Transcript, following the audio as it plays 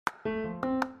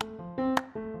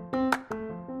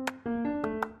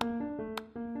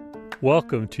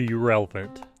Welcome to You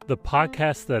Relevant, the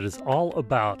podcast that is all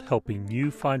about helping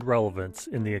you find relevance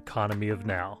in the economy of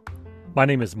now. My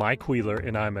name is Mike Wheeler,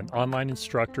 and I'm an online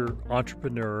instructor,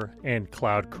 entrepreneur, and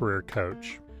cloud career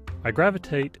coach. I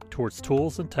gravitate towards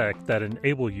tools and tech that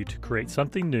enable you to create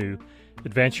something new,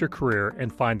 advance your career,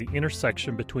 and find the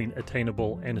intersection between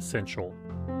attainable and essential.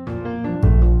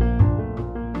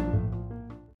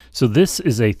 So this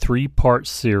is a 3-part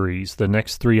series. The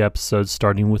next 3 episodes,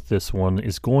 starting with this one,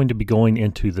 is going to be going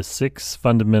into the 6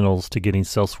 fundamentals to getting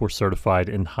Salesforce certified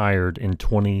and hired in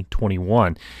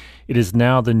 2021. It is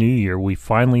now the new year. We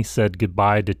finally said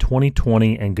goodbye to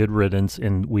 2020 and good riddance,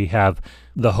 and we have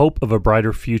the hope of a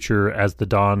brighter future as the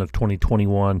dawn of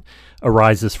 2021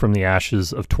 arises from the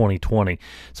ashes of 2020.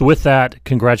 So with that,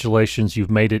 congratulations, you've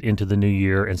made it into the new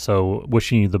year, and so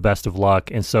wishing you the best of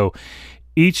luck. And so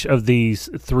each of these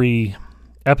 3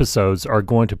 episodes are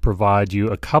going to provide you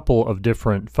a couple of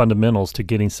different fundamentals to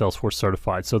getting Salesforce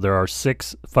certified. So there are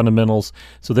 6 fundamentals.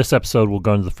 So this episode will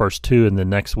go into the first 2, and the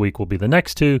next week will be the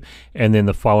next 2, and then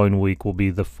the following week will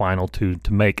be the final 2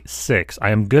 to make 6. I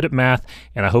am good at math,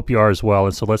 and I hope you are as well.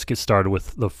 And so let's get started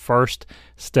with the first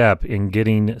step in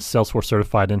getting Salesforce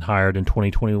certified and hired in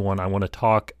 2021. I want to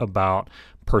talk about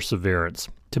perseverance.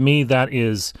 To me, that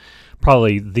is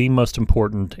probably the most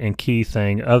important and key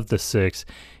thing of the 6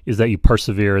 is that you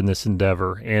persevere in this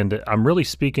endeavor. And I'm really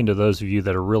speaking to those of you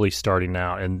that are really starting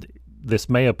out, and this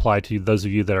may apply to those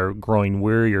of you that are growing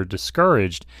weary or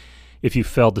discouraged if you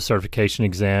failed the certification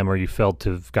exam, or you failed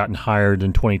to have gotten hired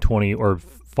in 2020 or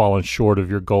fallen short of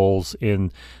your goals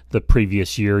in the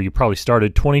previous year. You probably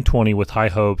started 2020 with high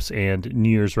hopes and New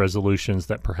Year's resolutions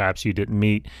that perhaps you didn't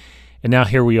meet. And now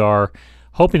here we are,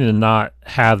 hoping to not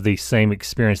have the same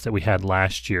experience that we had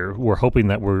last year. We're hoping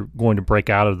that we're going to break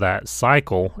out of that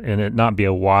cycle and it not be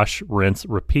a wash, rinse,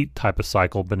 repeat type of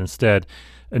cycle, but instead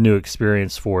a new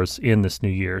experience for us in this new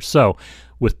year. So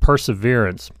with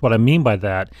perseverance, what I mean by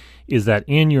that is that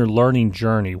in your learning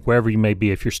journey, wherever you may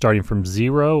be, if you're starting from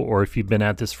 0 or if you've been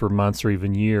at this for months or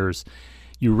even years,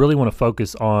 you really want to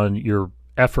focus on your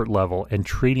effort level and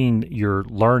treating your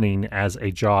learning as a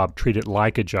job. Treat it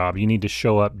like a job. You need to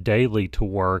show up daily to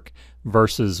work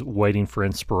versus waiting for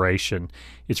inspiration.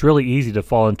 It's really easy to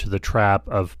fall into the trap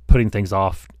of putting things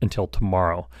off until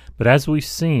tomorrow. But as we've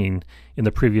seen in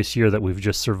the previous year that we've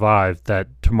just survived, that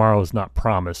tomorrow is not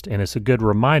promised. And it's a good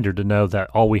reminder to know that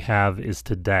all we have is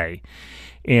today.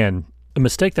 And a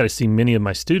mistake that I see many of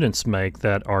my students make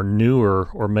that are newer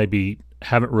or maybe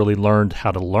haven't really learned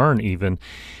how to learn even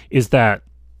is that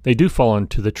they do fall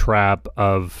into the trap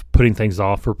of putting things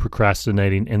off or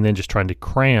procrastinating and then just trying to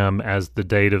cram as the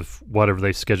date of whatever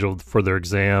they've scheduled for their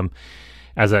exam,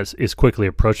 as that is quickly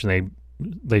approaching,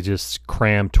 they just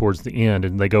cram towards the end,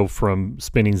 and they go from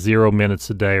spending 0 minutes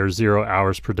a day or 0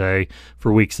 hours per day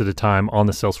for weeks at a time on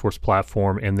the Salesforce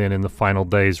platform, and then in the final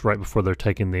days right before they're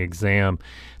taking the exam,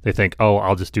 they think, oh,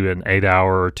 I'll just do an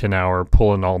 8-hour or 10-hour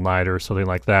pull-in all-nighter or something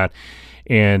like that.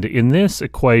 And in this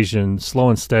equation, slow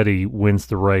and steady wins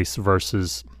the race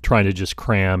versus trying to just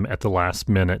cram at the last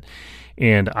minute.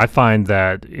 And I find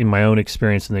that in my own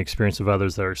experience and the experience of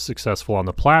others that are successful on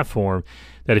the platform,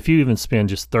 that if you even spend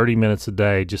just 30 minutes a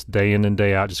day, just day in and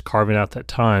day out, just carving out that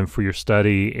time for your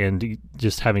study and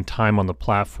just having time on the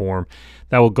platform,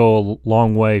 that will go a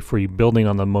long way for you building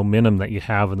on the momentum that you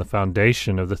have and the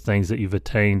foundation of the things that you've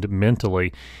attained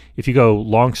mentally. If you go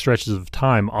long stretches of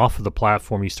time off of the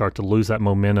platform, you start to lose that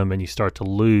momentum and you start to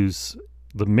lose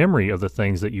the memory of the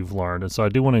things that you've learned. And so I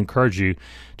do want to encourage you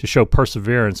to show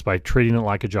perseverance by treating it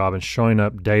like a job and showing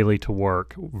up daily to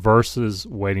work versus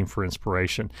waiting for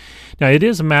inspiration. Now, it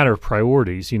is a matter of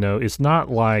priorities. You know, it's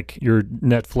not like you're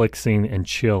Netflixing and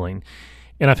chilling.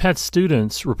 And I've had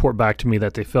students report back to me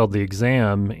that they failed the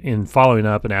exam in following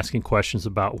up and asking questions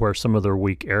about where some of their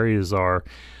weak areas are.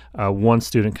 One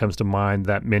student comes to mind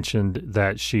that mentioned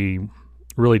that she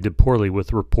really did poorly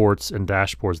with reports and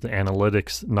dashboards, the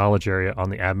analytics knowledge area on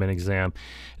the admin exam.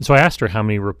 And so I asked her how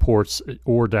many reports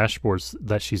or dashboards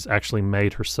that she's actually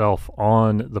made herself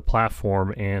on the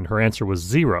platform, and her answer was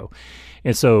 0.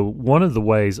 And so one of the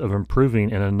ways of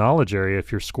improving in a knowledge area,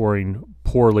 if you're scoring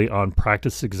poorly on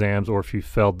practice exams or if you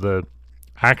failed the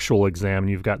actual exam and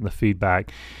you've gotten the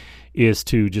feedback, is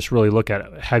to just really look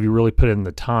at, have you really put in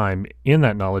the time in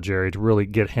that knowledge area to really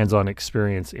get hands-on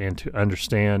experience and to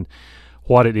understand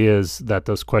what it is that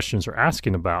those questions are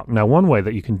asking about. Now, one way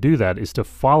that you can do that is to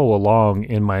follow along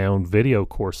in my own video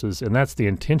courses, and that's the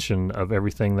intention of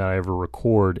everything that I ever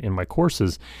record in my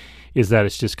courses, is that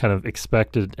it's just kind of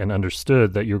expected and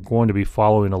understood that you're going to be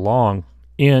following along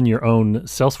in your own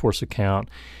Salesforce account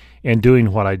and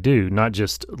doing what I do, not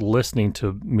just listening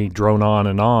to me drone on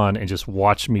and just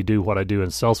watch me do what I do in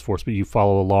Salesforce, but you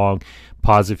follow along,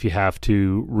 pause if you have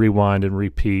to, rewind and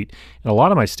repeat. And a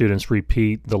lot of my students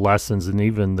repeat the lessons and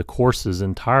even the courses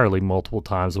entirely multiple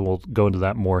times, and we'll go into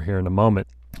that more here in a moment.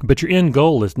 But your end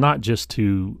goal is not just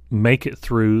to make it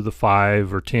through the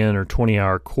 5 or 10 or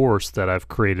 20-hour course that I've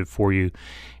created for you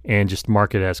and just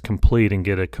mark it as complete and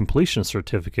get a completion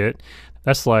certificate.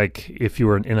 That's like if you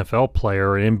were an NFL player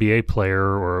or an NBA player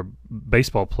or a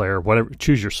baseball player, whatever,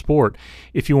 choose your sport.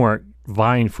 If you weren't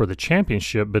vying for the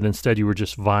championship, but instead you were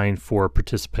just vying for a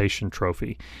participation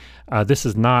trophy. This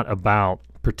is not about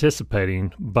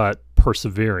participating, but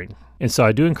persevering. And so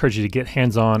I do encourage you to get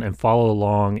hands-on and follow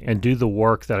along and do the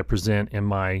work that I present in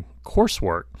my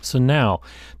coursework. So now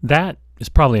that is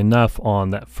probably enough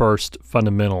on that first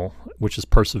fundamental, which is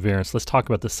perseverance. Let's talk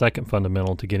about the second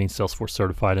fundamental to getting Salesforce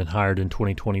certified and hired in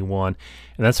 2021.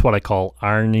 And that's what I call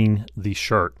ironing the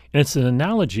shirt. And it's an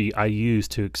analogy I use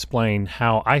to explain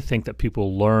how I think that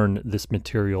people learn this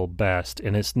material best.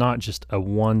 And it's not just a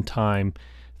one-time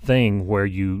thing where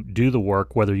you do the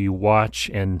work, whether you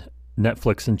watch and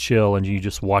Netflix and chill and you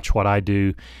just watch what I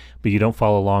do, but you don't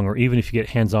follow along, or even if you get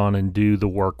hands-on and do the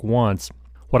work once.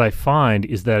 What I find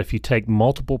is that if you take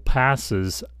multiple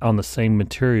passes on the same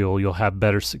material, you'll have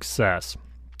better success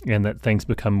and that things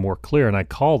become more clear. And I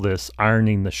call this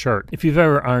ironing the shirt. If you've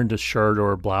ever ironed a shirt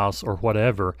or a blouse or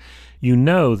whatever, you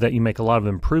know that you make a lot of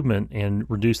improvement and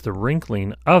reduce the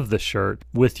wrinkling of the shirt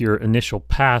with your initial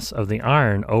pass of the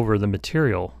iron over the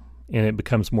material, and it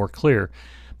becomes more clear.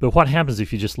 But what happens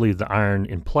if you just leave the iron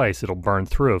in place? It'll burn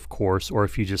through, of course, or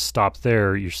if you just stop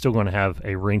there, you're still going to have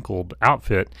a wrinkled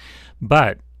outfit.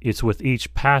 But it's with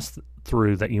each pass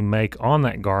through that you make on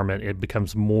that garment, it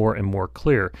becomes more and more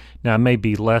clear. Now, it may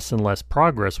be less and less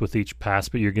progress with each pass,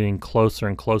 but you're getting closer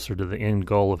and closer to the end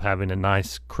goal of having a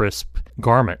nice, crisp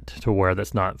garment to wear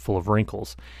that's not full of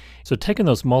wrinkles. So taking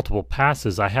those multiple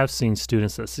passes, I have seen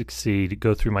students that succeed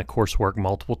go through my coursework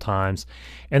multiple times.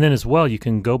 And then as well, you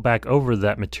can go back over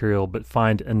that material but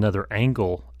find another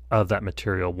angle of that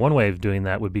material. One way of doing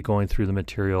that would be going through the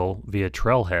material via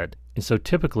Trailhead. And so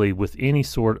typically with any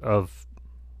sort of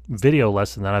video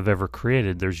lesson that I've ever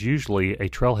created, there's usually a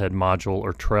Trailhead module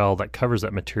or trail that covers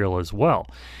that material as well.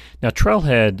 Now,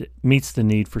 Trailhead meets the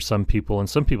need for some people, and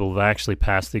some people have actually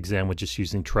passed the exam with just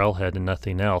using Trailhead and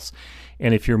nothing else.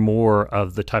 And if you're more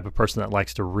of the type of person that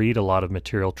likes to read a lot of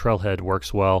material, Trailhead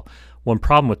works well. One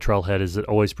problem with Trailhead is it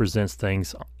always presents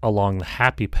things along the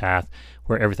happy path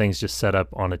where everything's just set up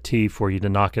on a tee for you to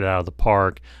knock it out of the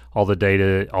park. All the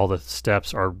data, all the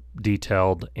steps are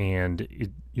detailed, and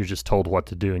you're just told what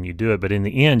to do and you do it. But in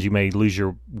the end, you may lose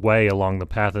your way along the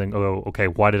path and go, okay,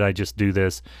 why did I just do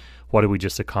this? What did we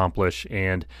just accomplish?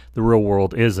 And the real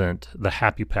world isn't the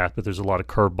happy path, but there's a lot of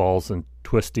curveballs and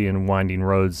twisty and winding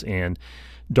roads and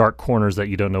dark corners that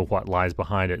you don't know what lies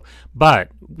behind it. But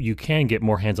you can get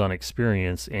more hands-on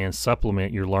experience and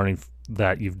supplement your learning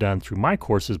that you've done through my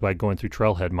courses by going through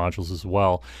Trailhead modules as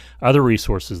well. Other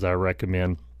resources that I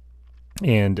recommend,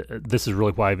 and this is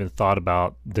really why I even thought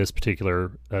about this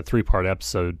particular 3-part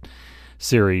episode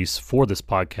series for this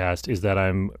podcast, is that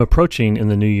I'm approaching in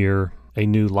the new year a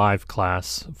new live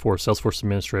class for Salesforce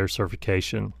Administrator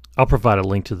Certification. I'll provide a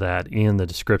link to that in the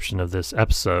description of this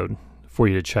episode for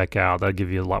you to check out. That'll give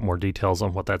you a lot more details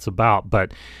on what that's about.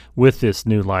 But with this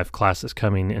new live class that's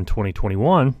coming in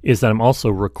 2021 is that I'm also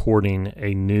recording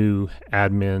a new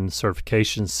admin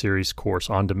certification series course,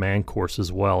 on-demand course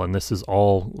as well. And this is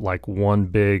all like one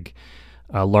big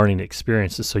learning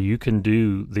experiences. So you can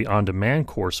do the on-demand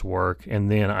coursework, and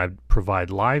then I provide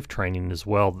live training as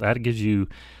well. That gives you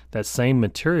that same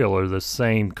material or the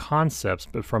same concepts,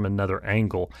 but from another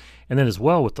angle. And then as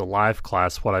well with the live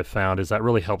class, what I found is that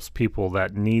really helps people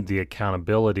that need the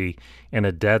accountability and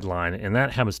a deadline. And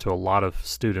that happens to a lot of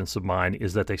students of mine,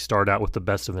 is that they start out with the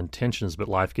best of intentions, but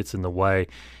life gets in the way.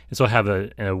 And so I have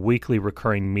a weekly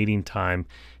recurring meeting time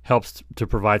helps to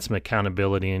provide some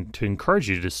accountability and to encourage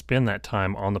you to spend that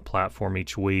time on the platform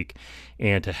each week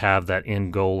and to have that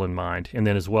end goal in mind. And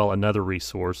then as well, another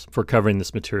resource for covering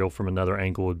this material from another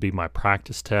angle would be my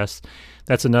practice tests.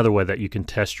 That's another way that you can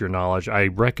test your knowledge. I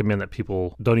recommend that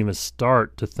people don't even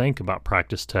start to think about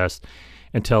practice tests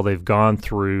until they've gone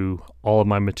through all of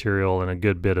my material and a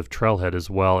good bit of Trailhead as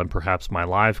well, and perhaps my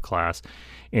live class.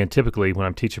 And typically when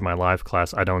I'm teaching my live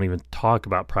class, I don't even talk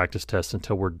about practice tests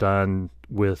until we're done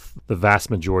with the vast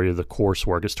majority of the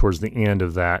coursework. It's towards the end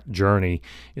of that journey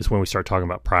is when we start talking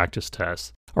about practice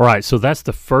tests. All right, so that's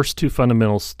the first 2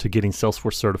 fundamentals to getting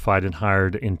Salesforce certified and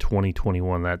hired in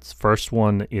 2021. That's first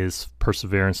one is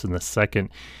perseverance, and the second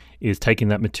is taking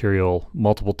that material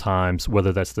multiple times,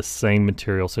 whether that's the same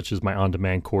material such as my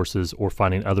on-demand courses or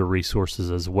finding other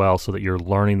resources as well, so that you're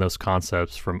learning those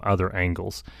concepts from other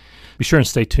angles. Be sure and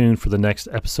stay tuned for the next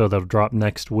episode that'll drop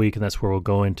next week, and that's where we'll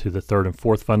go into the third and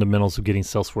fourth fundamentals of getting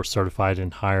Salesforce certified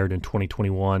and hired in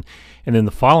 2021. And then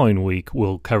the following week,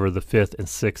 we'll cover the fifth and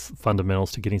sixth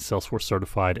fundamentals to getting Salesforce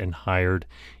certified and hired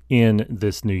in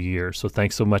this new year. So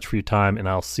thanks so much for your time, and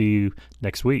I'll see you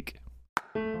next week.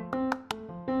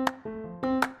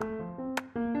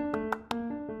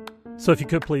 So if you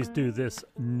could please do this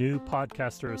new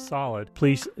podcaster a solid,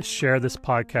 please share this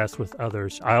podcast with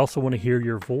others. I also want to hear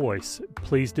your voice.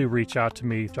 Please do reach out to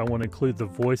me. I want to include the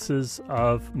voices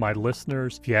of my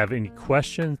listeners. If you have any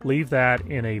questions, leave that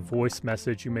in a voice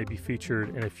message. You may be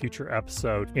featured in a future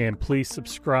episode. And please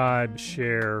subscribe,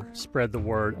 share, spread the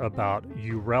word about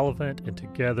You Relevant, and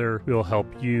together we'll help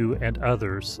you and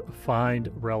others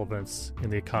find relevance in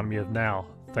the economy of now.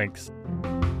 Thanks.